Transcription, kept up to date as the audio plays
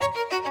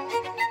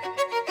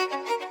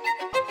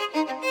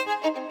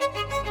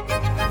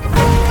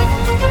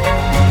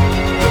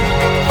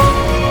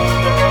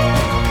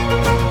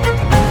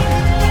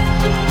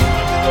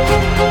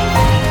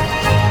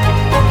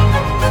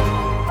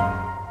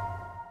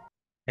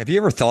Have you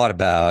ever thought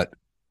about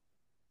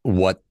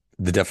what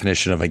the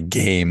definition of a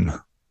game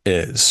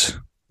is?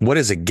 What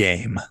is a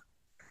game?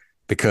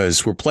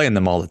 Because we're playing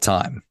them all the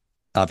time.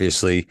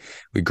 Obviously,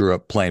 we grew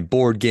up playing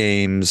board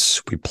games,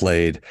 we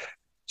played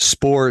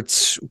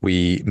sports,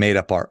 we made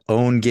up our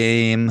own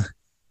game.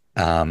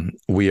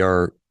 We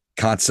are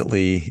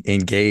constantly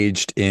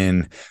engaged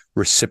in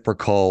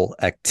reciprocal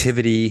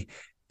activity,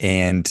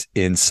 and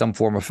in some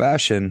form or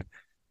fashion,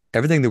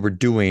 everything that we're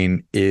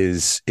doing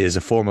is a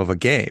form of a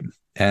game.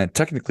 And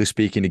technically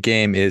speaking, a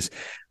game is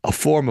a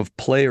form of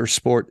play or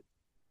sport,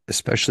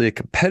 especially a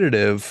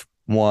competitive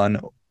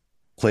one,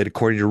 played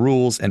according to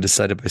rules and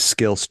decided by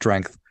skill,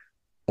 strength,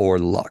 or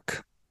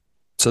luck.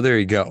 So there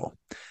you go.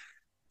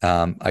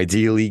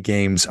 Ideally,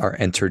 games are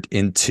entered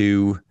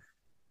into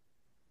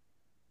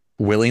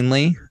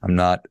willingly. I'm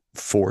not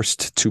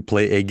forced to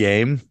play a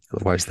game.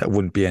 Otherwise, that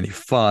wouldn't be any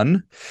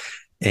fun.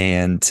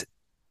 And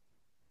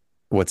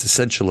what's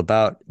essential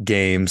about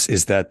games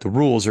is that the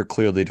rules are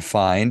clearly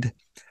defined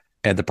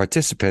and the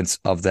participants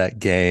of that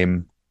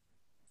game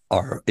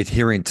are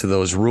adhering to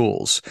those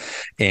rules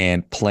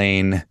and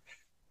playing,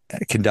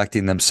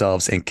 conducting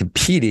themselves and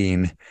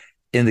competing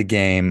in the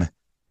game,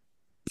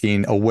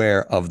 being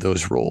aware of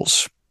those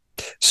rules.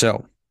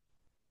 So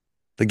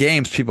the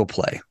games people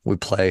play, we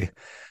play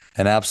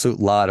an absolute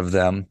lot of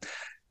them.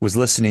 Was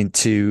listening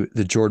to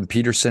the Jordan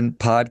Peterson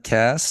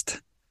podcast,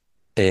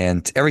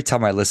 and every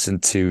time I listen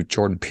to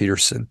Jordan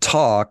Peterson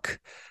talk,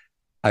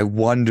 I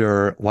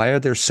wonder, why are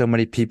there so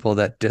many people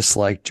that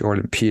dislike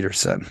Jordan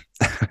Peterson?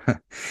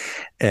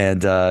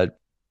 And it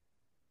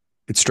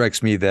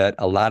strikes me that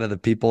a lot of the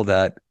people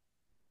that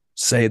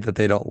say that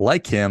they don't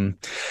like him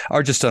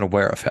are just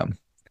unaware of him.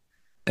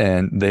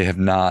 And they have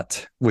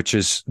not, which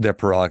is their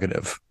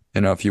prerogative.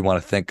 If you want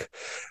to think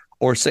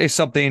or say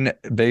something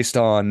based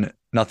on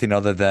nothing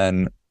other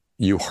than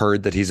you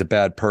heard that he's a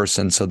bad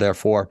person, so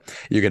therefore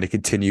you're going to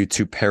continue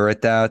to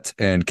parrot that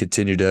and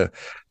continue to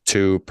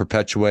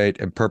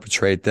perpetuate and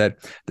perpetrate that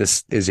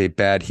this is a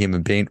bad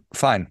human being.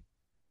 Fine.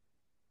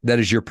 That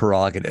is your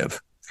prerogative.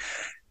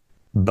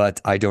 But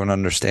I don't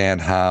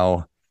understand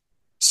how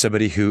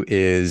somebody who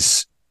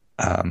is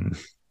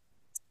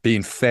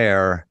being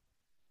fair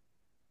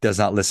does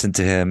not listen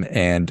to him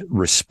and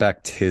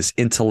respect his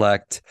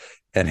intellect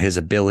and his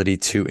ability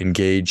to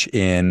engage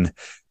in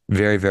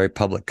very, very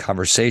public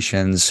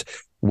conversations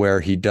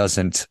where he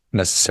doesn't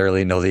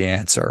necessarily know the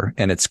answer.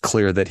 And it's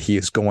clear that he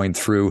is going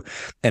through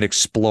and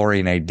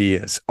exploring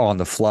ideas on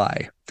the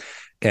fly.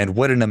 And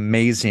what an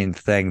amazing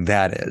thing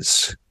that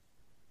is,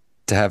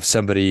 to have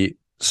somebody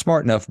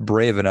smart enough,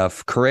 brave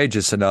enough,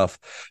 courageous enough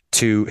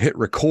to hit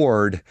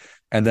record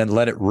and then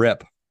let it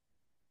rip,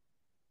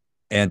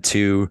 and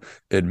to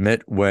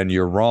admit when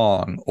you're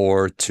wrong,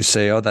 or to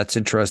say, oh, that's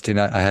interesting,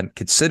 I hadn't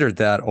considered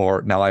that,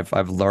 or now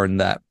I've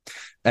learned that.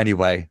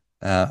 Anyway,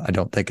 I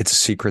don't think it's a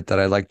secret that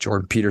I like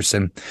Jordan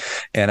Peterson,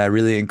 and I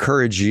really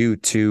encourage you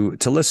to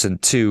listen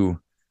to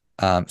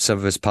some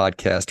of his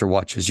podcast or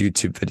watch his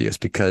YouTube videos,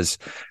 because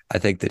I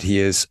think that he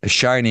is a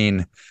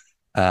shining,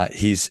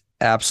 he's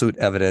absolute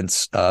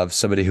evidence of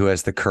somebody who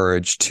has the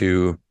courage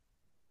to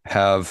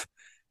have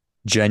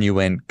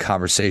genuine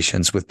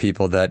conversations with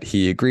people that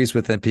he agrees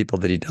with and people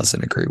that he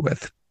doesn't agree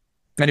with.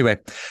 Anyway,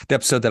 the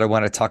episode that I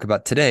want to talk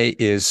about today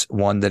is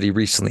one that he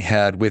recently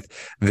had with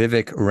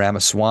Vivek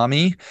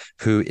Ramaswamy,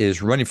 who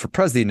is running for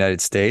president of the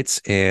United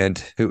States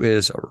and who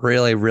is a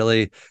really,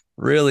 really,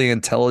 really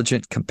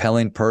intelligent,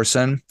 compelling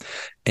person.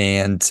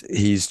 And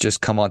he's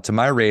just come onto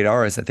my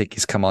radar, as I think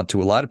he's come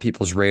onto a lot of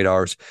people's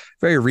radars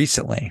very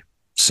recently.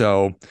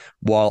 So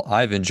while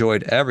I've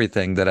enjoyed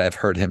everything that I've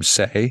heard him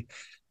say,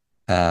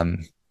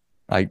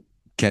 I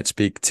can't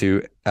speak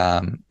to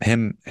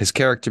him, his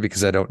character,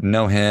 because I don't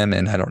know him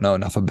and I don't know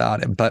enough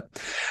about him. But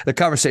the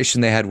conversation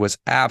they had was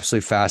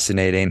absolutely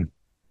fascinating.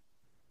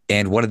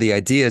 And one of the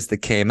ideas that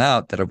came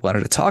out that I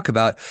wanted to talk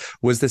about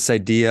was this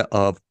idea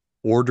of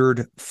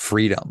ordered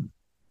freedom.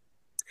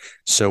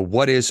 So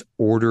what is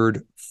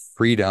ordered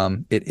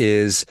freedom? It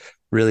is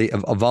really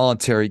a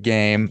voluntary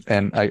game.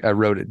 And I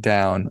wrote it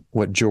down,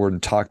 what Jordan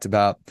talked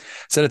about.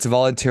 Said it's a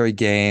voluntary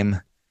game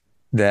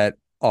that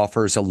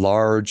offers a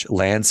large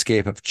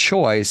landscape of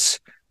choice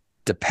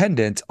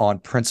dependent on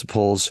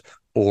principles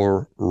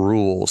or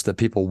rules that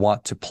people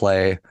want to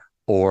play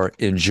or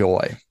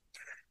enjoy.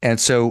 And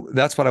so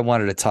that's what I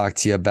wanted to talk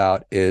to you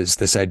about, is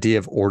this idea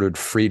of ordered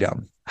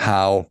freedom,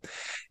 how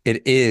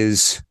it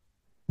is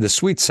the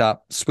sweet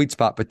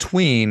spot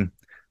between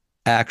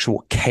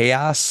actual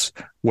chaos,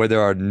 where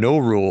there are no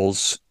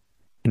rules,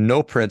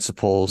 no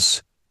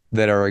principles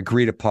that are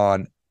agreed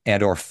upon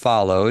and or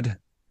followed,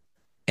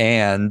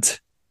 and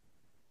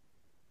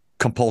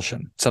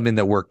compulsion, something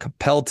that we're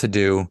compelled to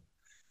do.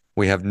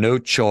 We have no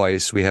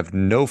choice. We have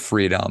no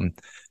freedom.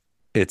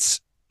 It's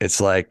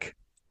like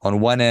on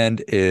one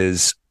end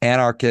is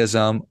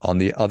anarchism, on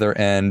the other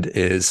end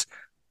is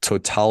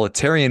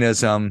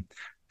totalitarianism,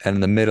 and in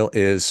the middle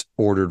is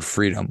ordered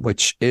freedom,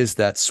 which is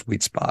that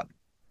sweet spot.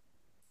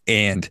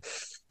 And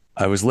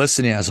I was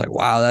listening. I was like,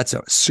 wow, that's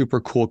a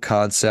super cool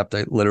concept.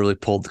 I literally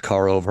pulled the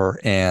car over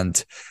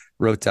and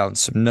wrote down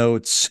some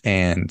notes,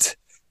 and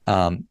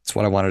it's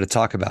what I wanted to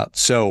talk about.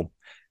 So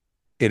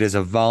it is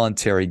a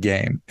voluntary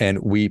game, and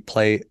we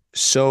play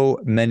so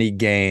many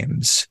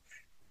games.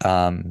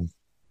 Like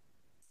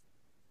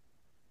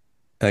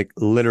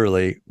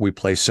literally, we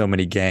play so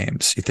many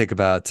games. You think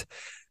about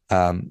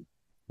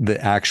the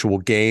actual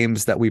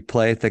games that we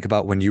play. Think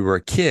about when you were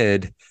a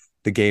kid,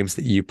 the games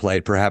that you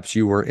played. Perhaps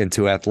you were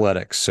into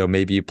athletics, so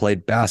maybe you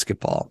played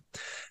basketball.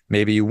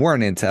 Maybe you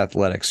weren't into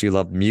athletics. You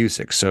loved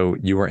music, so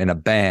you were in a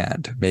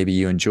band. Maybe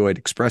you enjoyed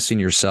expressing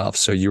yourself,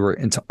 so you were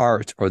into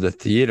art or the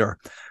theater.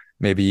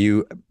 Maybe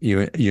you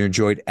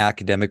enjoyed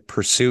academic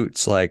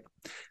pursuits. Like,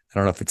 I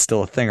don't know if it's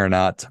still a thing or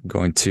not. I'm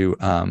going to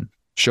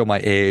show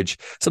my age.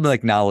 Something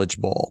like Knowledge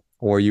Bowl,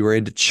 or you were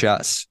into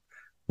chess,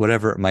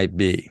 whatever it might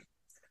be.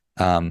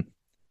 And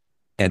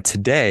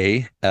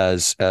today,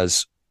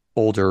 as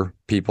older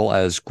people,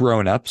 as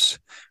grown-ups,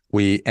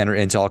 we enter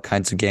into all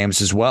kinds of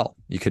games as well.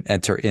 You can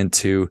enter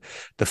into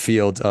the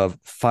field of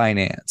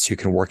finance. You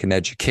can work in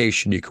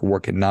education. You can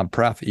work in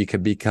nonprofit. You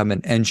can become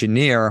an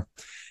engineer.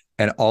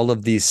 And all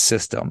of these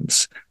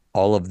systems,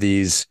 all of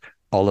these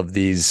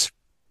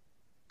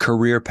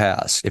career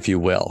paths, if you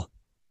will,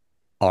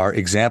 are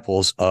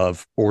examples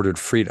of ordered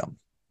freedom,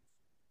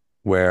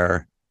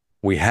 where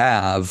we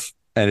have,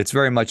 and it's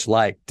very much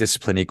like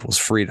discipline equals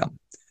freedom,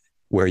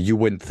 where you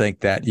wouldn't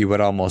think that. You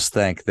would almost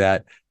think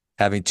that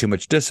having too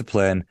much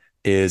discipline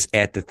is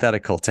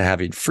antithetical to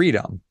having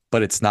freedom,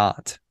 but it's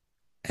not.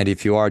 And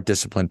if you are a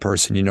disciplined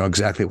person, you know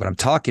exactly what I'm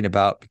talking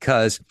about,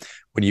 because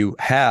when you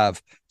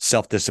have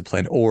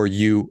self-discipline or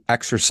you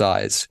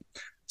exercise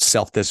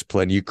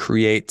self-discipline, you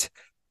create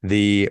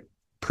the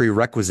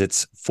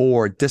prerequisites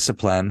for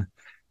discipline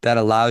that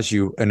allows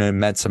you an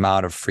immense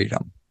amount of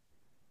freedom,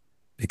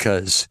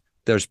 because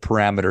there's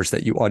parameters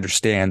that you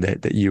understand,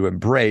 that you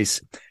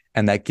embrace,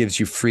 and that gives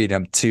you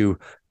freedom to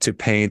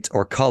paint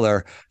or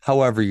color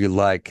however you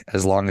like,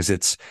 as long as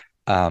it's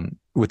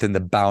within the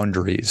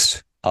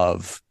boundaries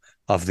of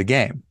the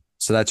game.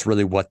 So that's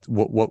really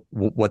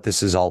what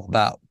this is all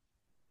about.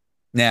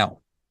 Now,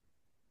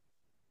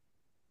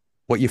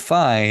 what you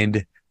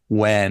find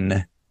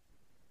when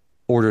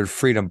ordered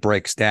freedom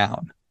breaks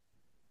down.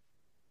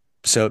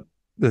 So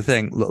the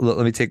thing,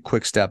 let me take a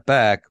quick step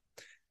back.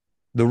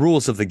 The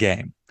rules of the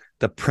game,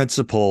 the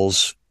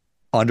principles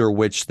under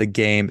which the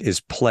game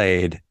is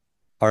played,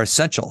 are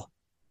essential.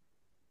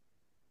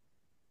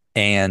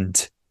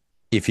 And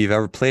if you've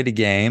ever played a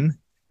game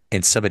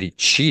and somebody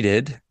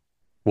cheated,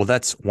 well,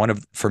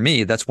 for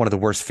me, that's one of the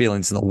worst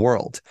feelings in the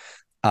world.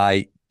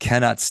 I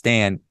cannot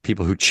stand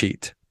people who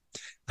cheat.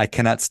 I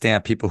cannot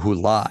stand people who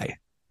lie.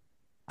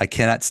 I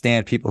cannot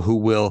stand people who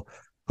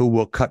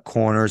will cut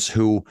corners,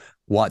 who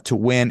want to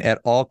win at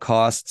all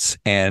costs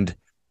and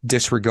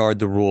disregard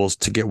the rules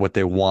to get what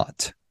they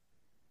want.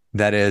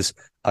 That is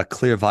a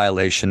clear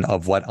violation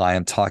of what I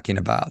am talking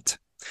about.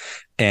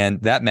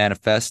 And that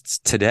manifests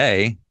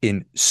today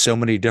in so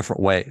many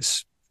different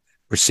ways.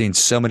 We're seeing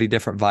so many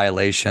different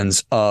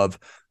violations of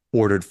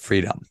ordered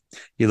freedom.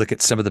 You look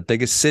at some of the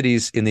biggest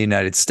cities in the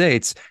United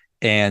States,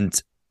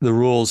 and the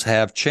rules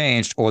have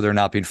changed, or they're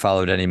not being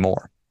followed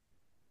anymore.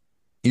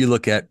 You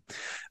look at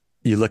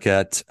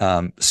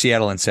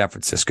Seattle and San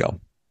Francisco.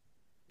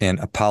 And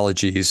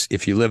apologies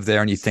if you live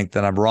there and you think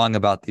that I'm wrong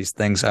about these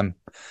things. I'm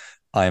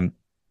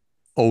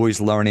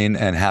always learning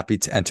and happy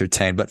to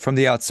entertain. But from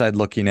the outside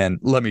looking in,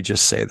 let me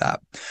just say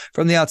that.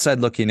 From the outside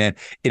looking in,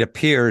 it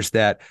appears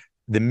that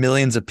the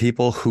millions of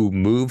people who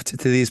moved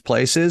to these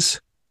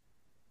places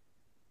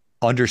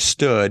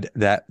understood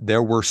that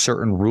there were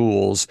certain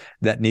rules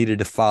that needed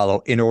to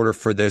follow in order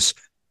for this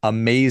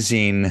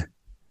amazing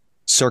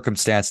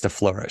circumstance to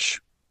flourish.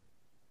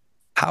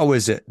 How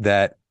is it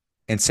that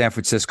in San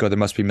Francisco, there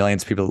must be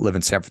millions of people that live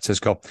in San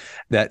Francisco,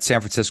 that San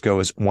Francisco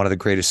is one of the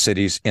greatest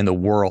cities in the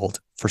world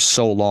for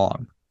so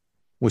long,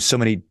 with so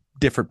many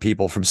different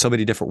people from so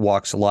many different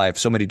walks of life,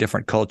 so many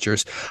different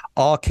cultures,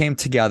 all came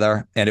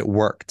together and it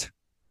worked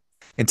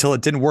until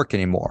it didn't work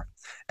anymore.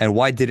 And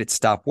why did it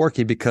stop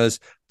working? Because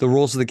the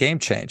rules of the game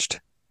changed.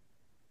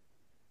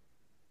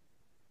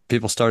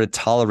 People started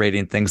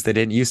tolerating things they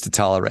didn't used to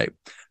tolerate.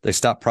 They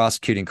stopped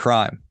prosecuting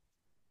crime.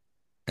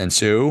 And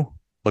so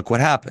look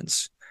what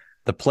happens.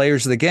 The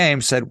players of the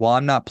game said, well,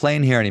 I'm not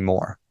playing here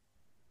anymore.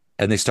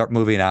 And they start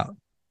moving out.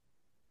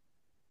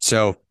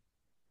 So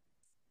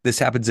this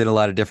happens in a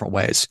lot of different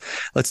ways.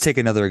 Let's take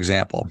another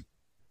example.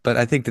 But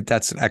I think that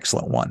that's an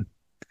excellent one.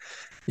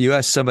 You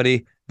ask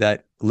somebody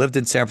that lived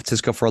in San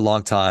Francisco for a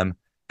long time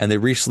and they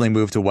recently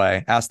moved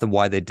away, ask them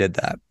why they did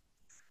that.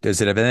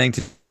 Does it have anything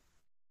to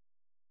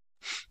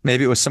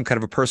maybe it was some kind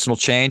of a personal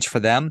change for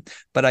them,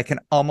 but I can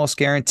almost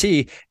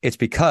guarantee it's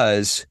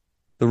because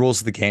the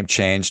rules of the game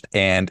changed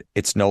and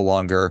it's no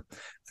longer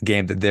a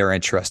game that they're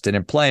interested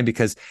in playing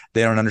because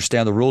they don't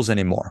understand the rules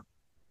anymore.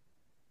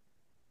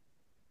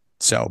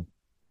 So,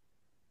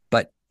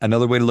 but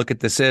another way to look at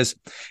this is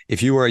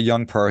if you were a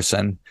young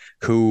person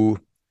who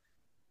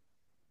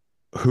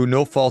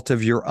no fault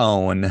of your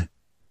own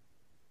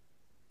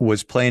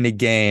was playing a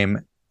game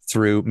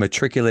through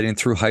matriculating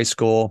through high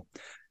school,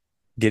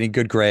 getting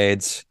good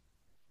grades,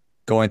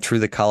 going through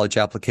the college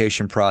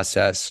application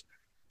process,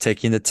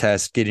 taking the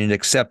test, getting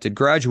accepted,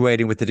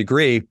 graduating with a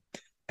degree,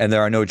 and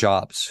there are no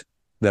jobs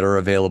that are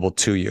available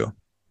to you.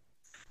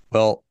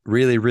 Well,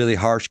 really, really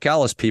harsh,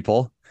 callous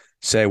people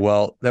say,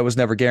 well, that was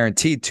never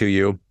guaranteed to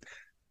you.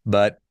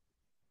 But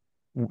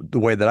the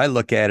way that I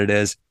look at it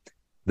is,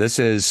 this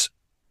is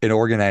an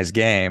organized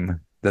game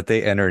that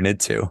they entered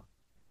into.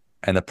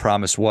 And the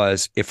promise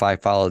was, if I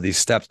follow these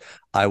steps,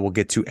 I will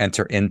get to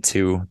enter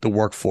into the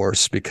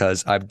workforce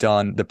because I've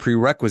done the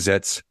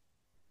prerequisites.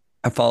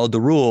 I followed the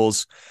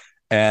rules.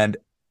 And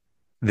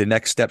the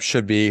next step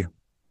should be,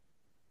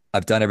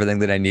 I've done everything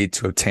that I need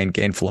to obtain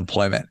gainful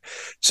employment.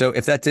 So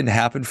if that didn't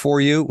happen for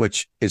you,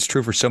 which is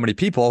true for so many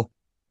people,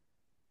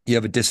 you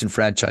have a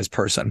disenfranchised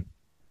person.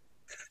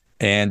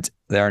 And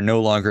they are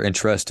no longer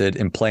interested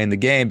in playing the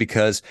game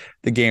because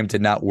the game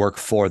did not work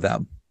for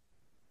them.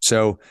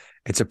 So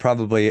it's a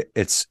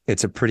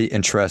pretty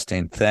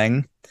interesting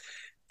thing.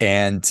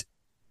 And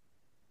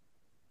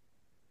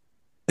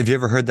have you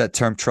ever heard that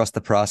term, trust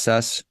the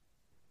process?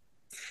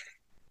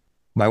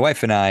 My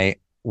wife and I,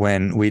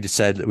 when we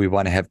decided that we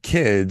want to have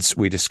kids,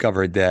 we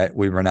discovered that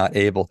we were not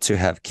able to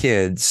have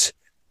kids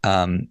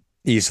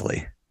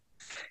easily.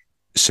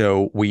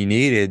 So we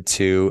needed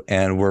to,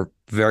 and we're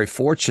very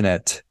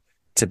fortunate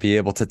to be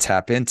able to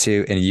tap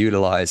into and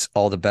utilize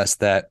all the best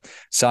that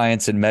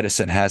science and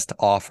medicine has to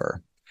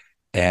offer.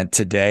 And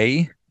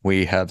today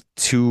we have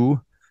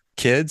 2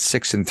 kids,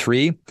 6 and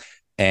 3,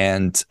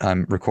 and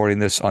I'm recording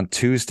this on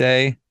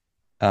Tuesday.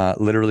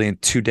 Literally in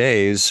 2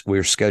 days,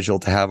 we're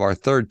scheduled to have our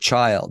 3rd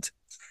child.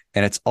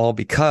 And it's all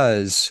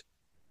because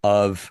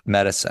of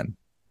medicine.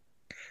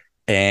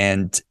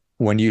 And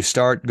when you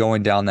start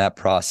going down that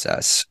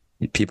process,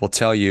 people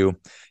tell you,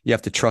 you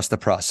have to trust the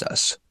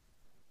process.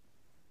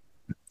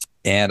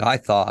 And I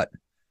thought,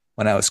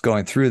 when I was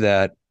going through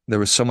that, there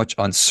was so much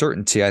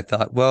uncertainty. I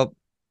thought, well,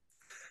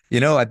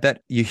 I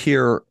bet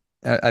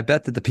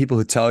that the people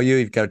who tell you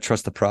you've got to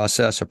trust the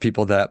process are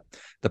people that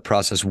the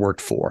process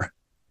worked for.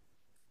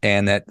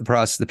 And that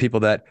the people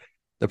that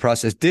the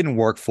process didn't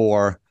work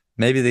for,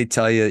 maybe they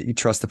tell you that you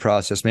trust the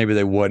process, maybe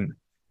they wouldn't.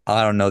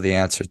 I don't know the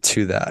answer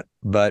to that.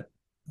 But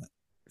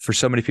for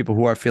so many people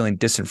who are feeling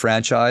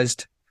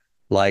disenfranchised,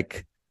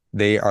 like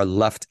they are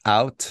left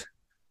out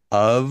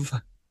of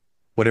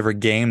whatever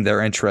game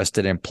they're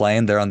interested in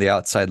playing, they're on the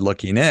outside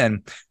looking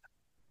in,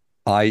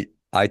 I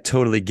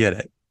totally get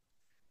it.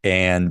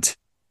 And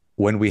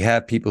when we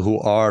have people who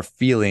are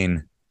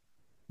feeling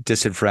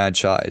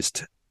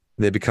disenfranchised,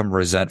 they become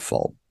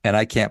resentful, and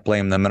I can't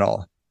blame them at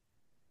all.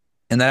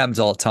 And that happens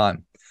all the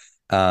time.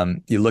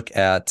 You look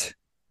at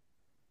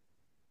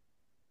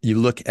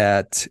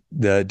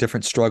the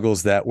different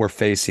struggles that we're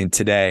facing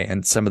today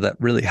and some of the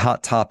really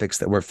hot topics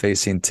that we're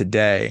facing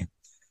today.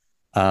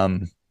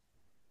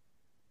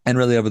 And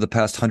really over the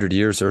past 100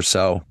 years or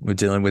so, we're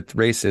dealing with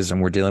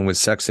racism, we're dealing with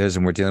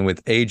sexism, we're dealing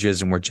with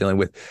ageism, we're dealing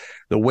with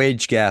the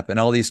wage gap and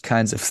all these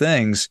kinds of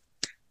things.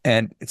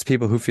 And it's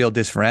people who feel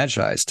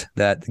disenfranchised,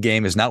 that the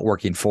game is not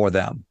working for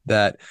them,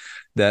 that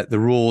the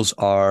rules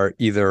are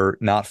either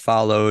not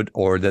followed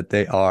or that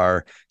they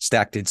are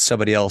stacked in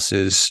somebody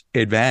else's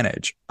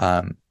advantage.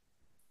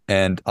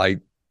 And I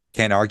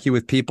can't argue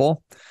with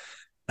people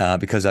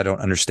because I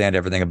don't understand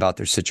everything about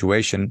their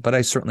situation, but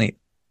I certainly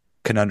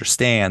can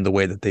understand the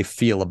way that they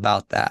feel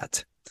about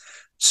that.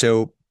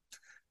 So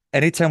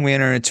anytime we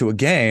enter into a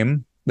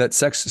game, that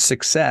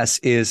success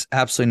is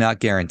absolutely not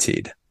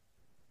guaranteed.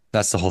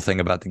 That's the whole thing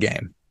about the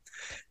game.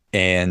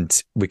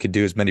 And we could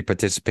do as many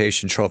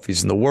participation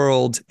trophies in the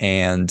world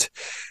and,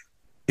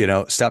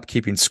 stop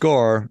keeping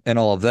score and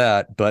all of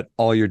that. But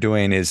all you're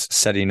doing is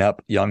setting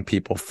up young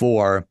people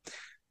for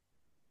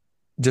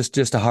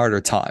just a harder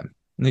time.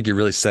 I think you're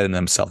really setting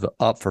themselves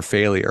up for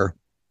failure,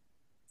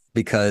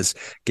 because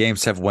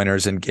games have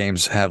winners and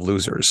games have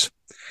losers.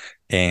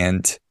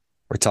 And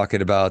we're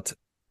talking about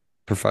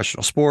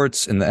professional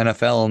sports. In the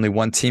NFL, only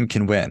one team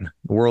can win.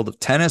 The world of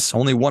tennis,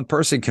 only one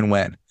person can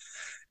win.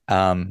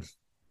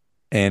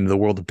 In the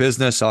world of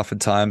business,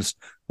 oftentimes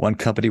one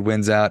company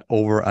wins out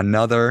over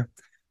another.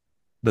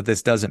 But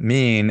this doesn't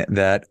mean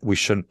that we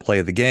shouldn't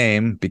play the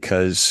game,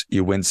 because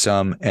you win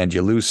some and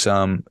you lose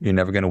some. You're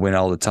never going to win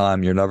all the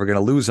time. You're never going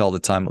to lose all the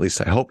time. At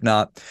least I hope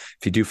not.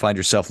 If you do find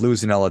yourself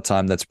losing all the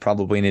time, that's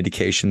probably an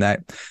indication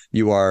that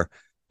you are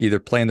either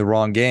playing the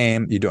wrong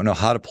game, you don't know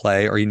how to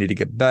play, or you need to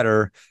get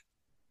better,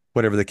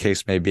 whatever the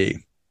case may be.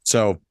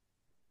 So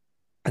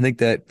I think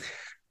that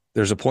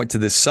there's a point to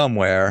this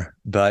somewhere,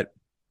 but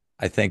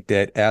I think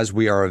that as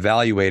we are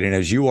evaluating,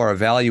 as you are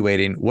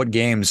evaluating what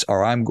games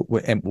am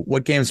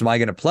I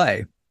going to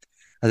play?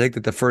 I think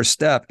that the first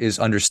step is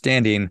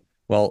understanding,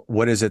 well,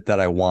 what is it that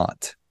I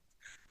want?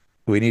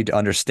 We need to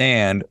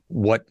understand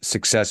what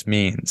success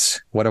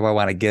means. What do I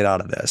want to get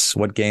out of this?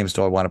 What games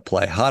do I want to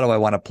play? How do I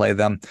want to play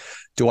them?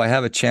 Do I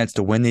have a chance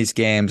to win these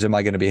games? Am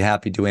I going to be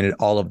happy doing it?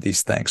 All of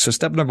these things. So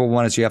step number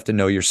 1 is you have to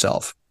know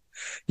yourself.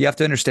 You have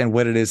to understand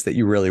what it is that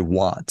you really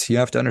want. You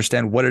have to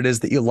understand what it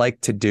is that you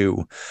like to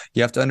do.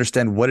 You have to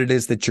understand what it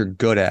is that you're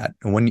good at.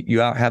 And when you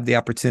have the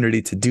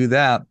opportunity to do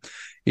that,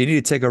 You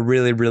need to take a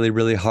really, really,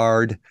 really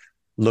hard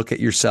look at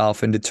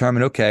yourself and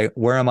determine, okay,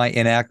 where am I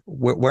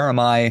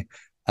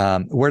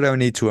where do I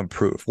need to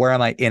improve? Where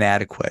am I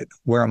inadequate?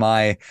 Where am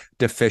I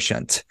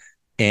deficient?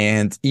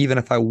 And even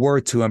if I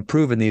were to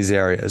improve in these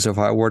areas, if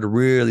I were to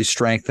really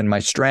strengthen my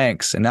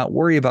strengths and not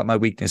worry about my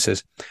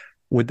weaknesses,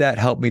 would that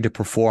help me to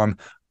perform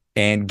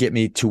and get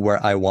me to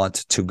where I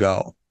want to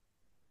go?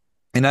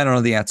 And I don't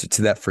know the answer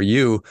to that for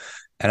you.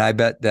 And I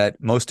bet that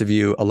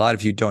a lot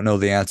of you don't know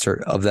the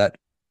answer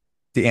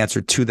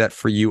to that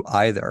for you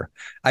either.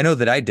 I know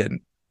that I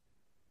didn't.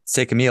 It's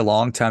taken me a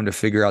long time to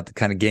figure out the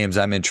kind of games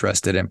I'm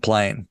interested in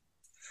playing.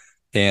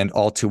 And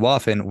all too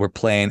often, we're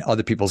playing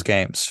other people's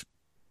games.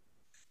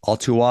 All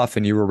too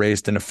often, you were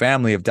raised in a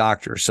family of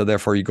doctors, so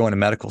therefore you're going to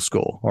medical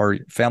school, or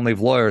family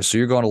of lawyers, so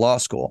you're going to law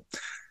school.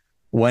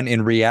 When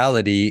in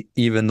reality,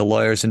 even the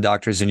lawyers and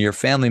doctors in your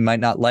family might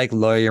not like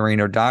lawyering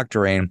or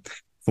doctoring.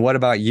 What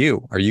about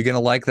you? Are you going to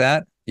like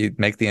that? You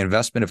make the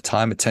investment of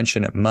time,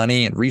 attention, and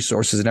money and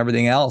resources and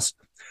everything else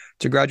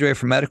to graduate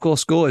from medical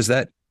school. Is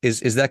that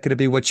going to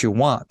be what you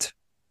want?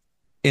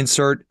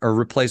 Insert or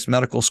replace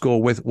medical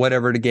school with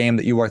whatever the game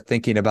that you are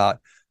thinking about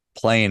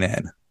playing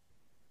in,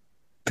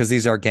 because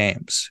these are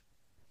games.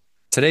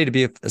 Today, to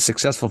be a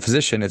successful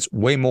physician, it's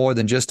way more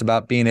than just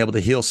about being able to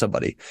heal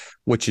somebody,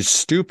 which is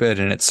stupid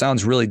and it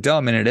sounds really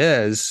dumb, and it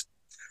is.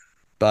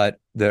 But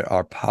there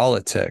are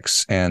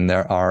politics and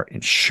there are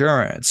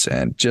insurance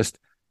and just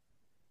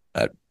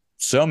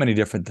so many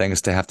different things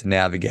to have to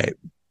navigate.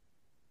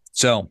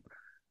 So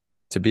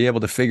to be able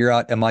to figure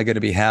out, am I going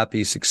to be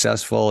happy,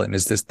 successful, and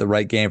is this the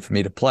right game for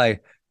me to play?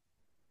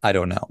 I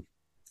don't know.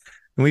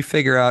 And we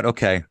figure out,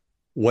 okay,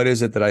 what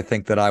is it that I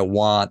think that I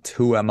want?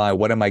 Who am I?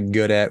 What am I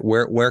good at?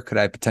 Where could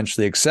I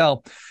potentially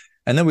excel?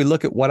 And then we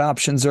look at what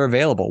options are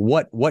available.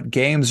 What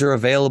games are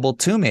available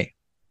to me?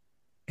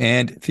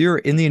 And if you're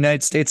in the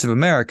United States of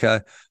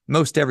America,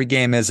 most every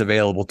game is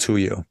available to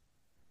you.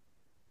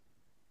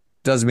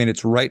 Doesn't mean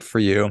it's right for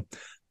you,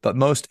 but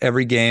most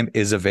every game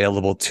is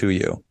available to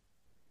you.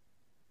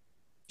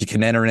 You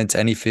can enter into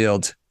any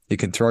field. You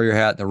can throw your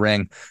hat in the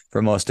ring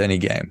for most any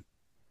game.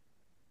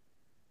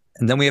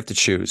 And then we have to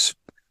choose,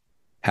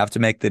 have to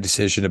make the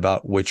decision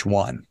about which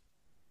one.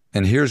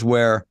 And here's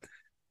where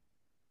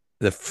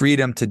the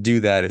freedom to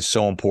do that is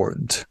so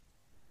important.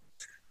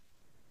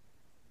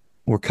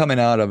 We're coming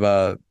out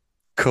of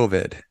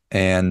COVID,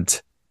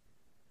 and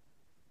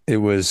it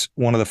was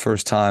one of the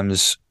first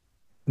times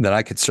that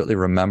I could certainly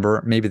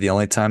remember, maybe the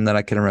only time that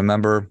I can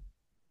remember.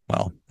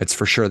 Well, it's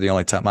for sure the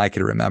only time I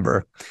can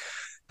remember,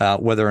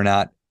 whether or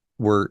not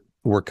we're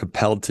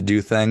compelled to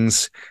do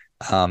things.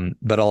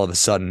 But all of a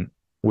sudden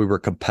we were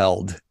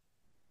compelled,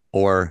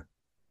 or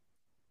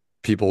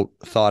people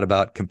thought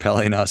about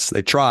compelling us.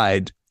 They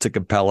tried to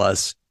compel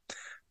us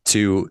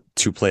to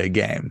play a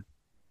game.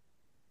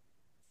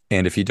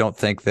 And if you don't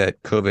think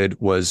that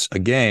COVID was a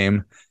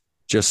game,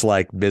 just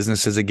like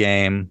business is a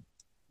game,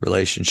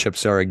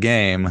 relationships are a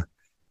game,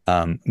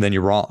 then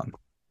you're wrong.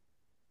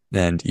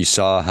 And you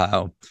saw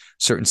how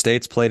certain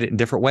states played it in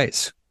different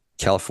ways.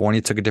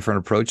 California took a different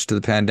approach to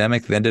the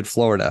pandemic than did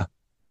Florida.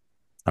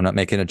 I'm not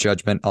making a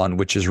judgment on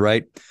which is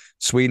right.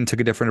 Sweden took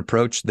a different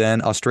approach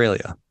than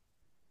Australia.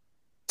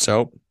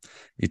 So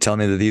you tell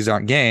me that these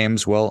aren't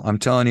games. Well, I'm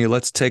telling you,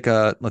 let's take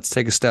a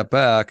step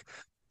back,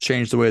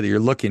 change the way that you're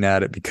looking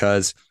at it,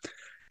 because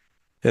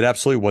it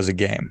absolutely was a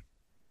game.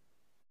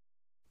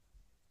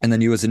 And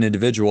then you as an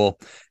individual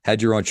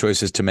had your own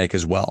choices to make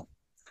as well.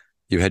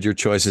 You had your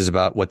choices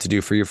about what to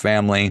do for your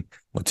family,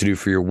 what to do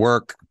for your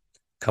work.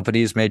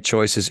 Companies made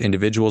choices,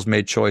 individuals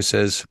made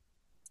choices,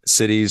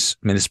 cities,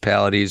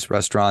 municipalities,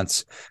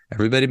 restaurants,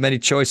 everybody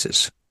made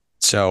choices.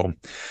 So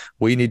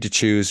we need to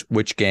choose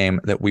which game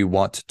that we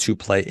want to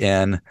play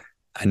in.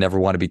 I never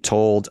want to be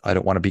told. I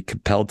don't want to be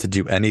compelled to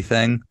do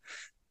anything.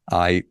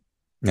 I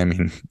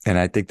mean, and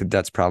I think that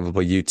that's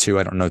probably you too.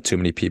 I don't know too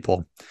many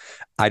people.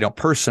 I don't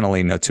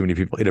personally know too many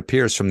people. It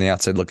appears from the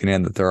outside looking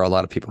in that there are a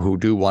lot of people who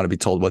do want to be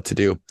told what to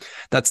do.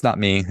 That's not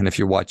me. And if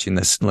you're watching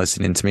this and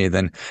listening to me,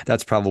 then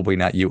that's probably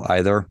not you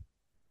either.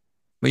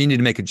 But you need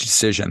to make a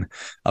decision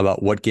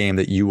about what game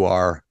that you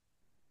are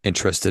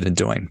interested in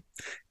doing,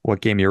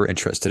 what game you're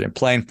interested in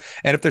playing.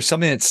 And if there's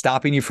something that's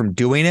stopping you from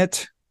doing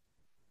it,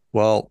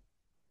 well,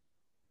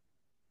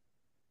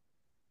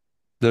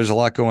 there's a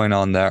lot going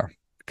on there,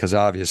 because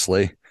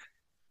obviously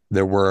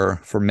there were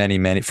for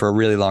a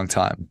really long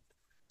time,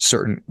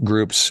 certain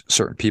groups,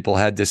 certain people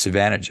had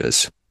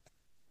disadvantages.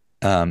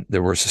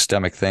 There were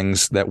systemic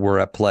things that were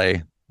at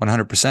play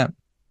 100%.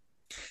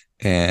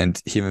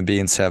 And human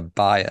beings have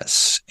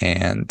bias,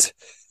 and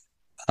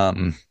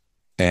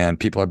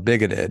people are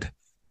bigoted.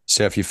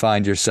 So if you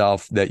find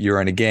yourself that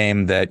you're in a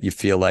game that you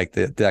feel like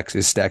the deck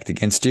is stacked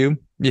against you,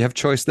 you have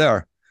choice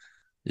there.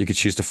 You could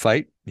choose to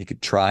fight. You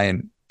could try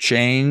and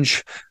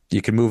change.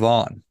 You can move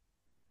on.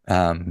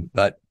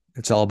 But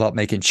it's all about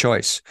making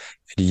choice.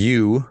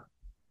 You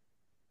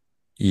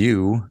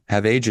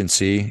have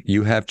agency.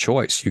 You have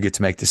choice. You get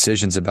to make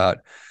decisions about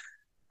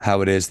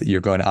how it is that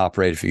you're going to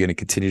operate, if you're going to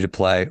continue to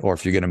play or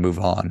if you're going to move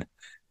on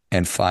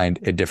and find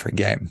a different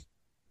game.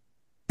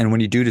 And when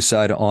you do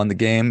decide on the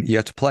game, you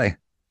have to play.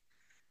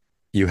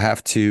 You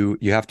have to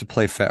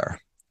play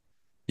fair.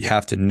 You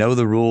have to know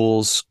the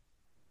rules,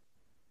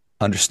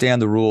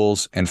 understand the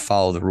rules, and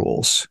follow the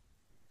rules.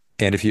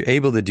 And if you're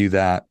able to do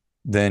that,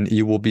 then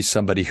you will be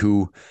somebody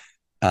who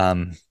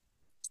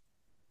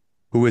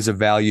is a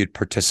valued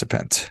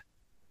participant.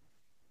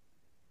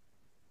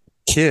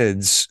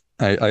 Kids,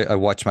 I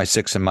watch my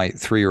 6 and my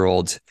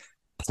 3-year-old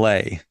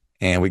play,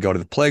 and we go to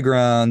the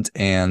playground,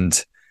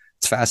 and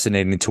it's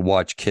fascinating to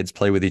watch kids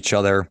play with each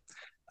other,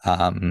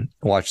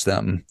 watch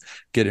them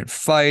get in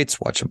fights,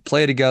 watch them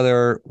play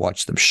together,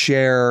 watch them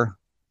share,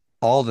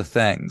 all the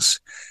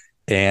things.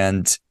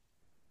 And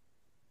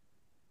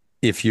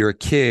if you're a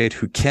kid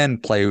who can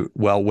play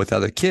well with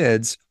other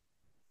kids,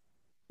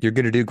 you're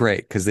going to do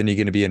great, because then you're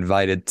going to be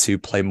invited to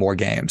play more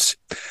games.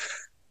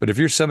 But if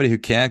you're somebody who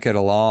can't get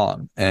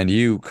along and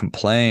you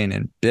complain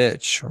and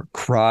bitch or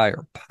cry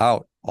or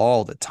pout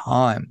all the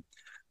time,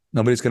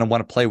 nobody's going to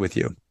want to play with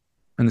you.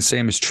 And the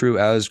same is true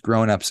as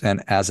grown-ups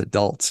and as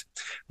adults.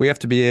 We have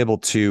to be able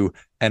to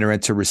enter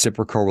into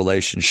reciprocal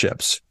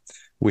relationships.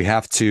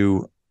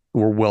 We're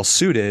well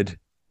suited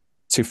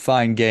to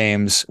find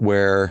games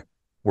where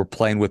we're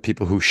playing with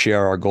people who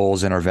share our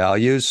goals and our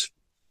values.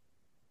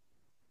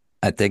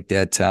 I think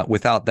that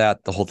without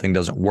that, the whole thing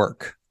doesn't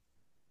work.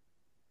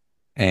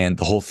 And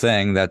the whole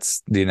thing,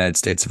 that's the United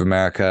States of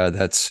America,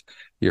 that's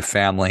your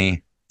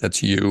family,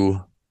 that's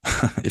you.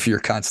 If you're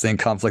constantly in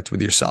conflict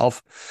with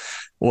yourself,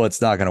 well,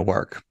 it's not going to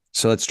work.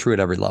 So that's true at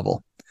every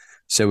level.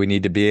 So we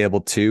need to be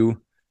able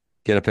to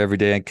get up every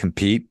day and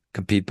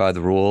compete by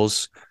the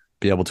rules,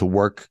 be able to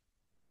work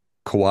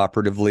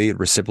cooperatively,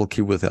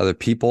 reciprocally with other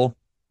people.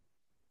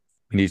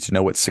 We need to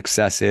know what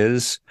success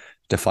is,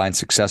 define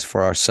success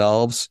for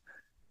ourselves.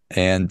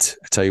 And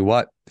I tell you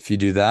what, if you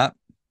do that,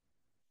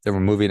 then we're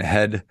moving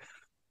ahead,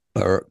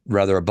 or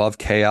rather above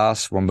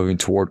chaos. We're moving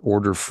toward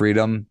order,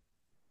 freedom,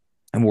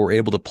 and we're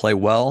able to play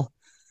well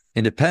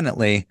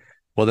independently.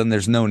 Well, then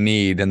there's no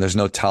need and there's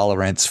no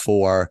tolerance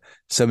for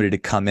somebody to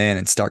come in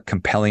and start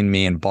compelling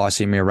me and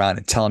bossing me around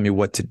and telling me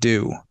what to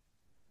do.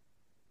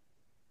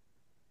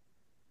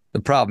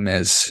 The problem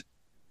is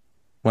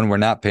when we're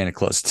not paying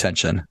close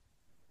attention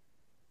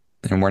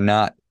and we're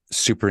not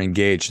super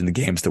engaged in the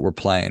games that we're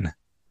playing,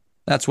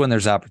 that's when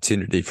there's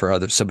opportunity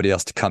for somebody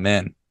else to come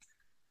in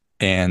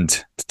and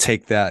to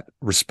take that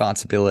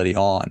responsibility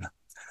on.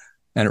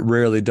 And it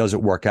rarely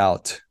doesn't work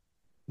out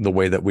the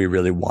way that we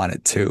really want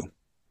it to.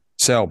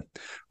 So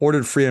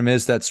ordered freedom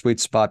is that sweet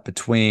spot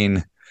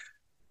between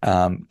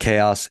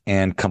chaos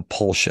and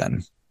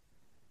compulsion.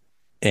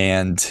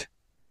 And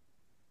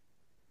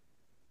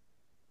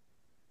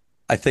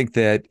I think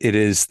that it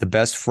is the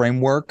best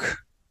framework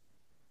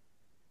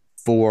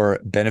for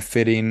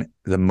benefiting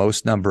the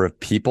most number of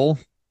people.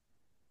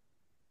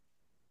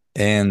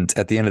 And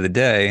at the end of the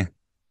day,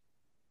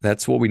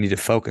 that's what we need to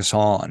focus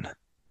on.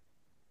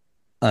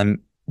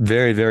 I'm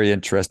very, very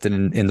interested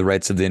in the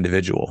rights of the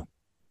individual.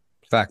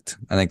 In fact,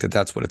 I think that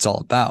that's what it's all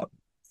about.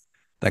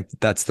 Like,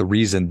 that's the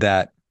reason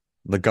that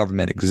the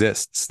government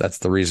exists. That's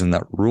the reason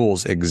that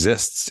rules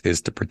exists,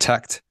 is to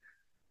protect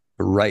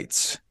the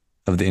rights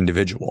of the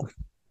individual.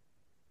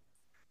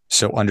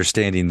 So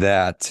understanding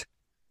that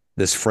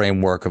this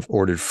framework of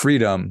ordered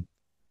freedom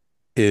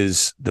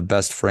is the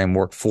best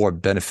framework for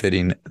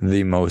benefiting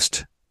the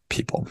most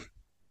people.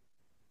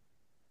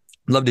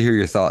 I'd love to hear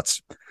your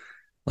thoughts.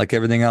 Like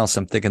everything else,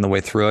 I'm thinking the way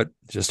through it.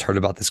 Just heard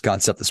about this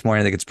concept this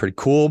morning. I think it's pretty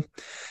cool,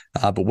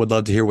 but would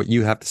love to hear what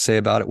you have to say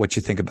about it, what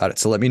you think about it.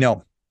 So let me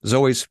know. As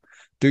always,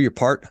 do your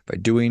part by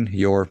doing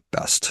your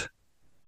best.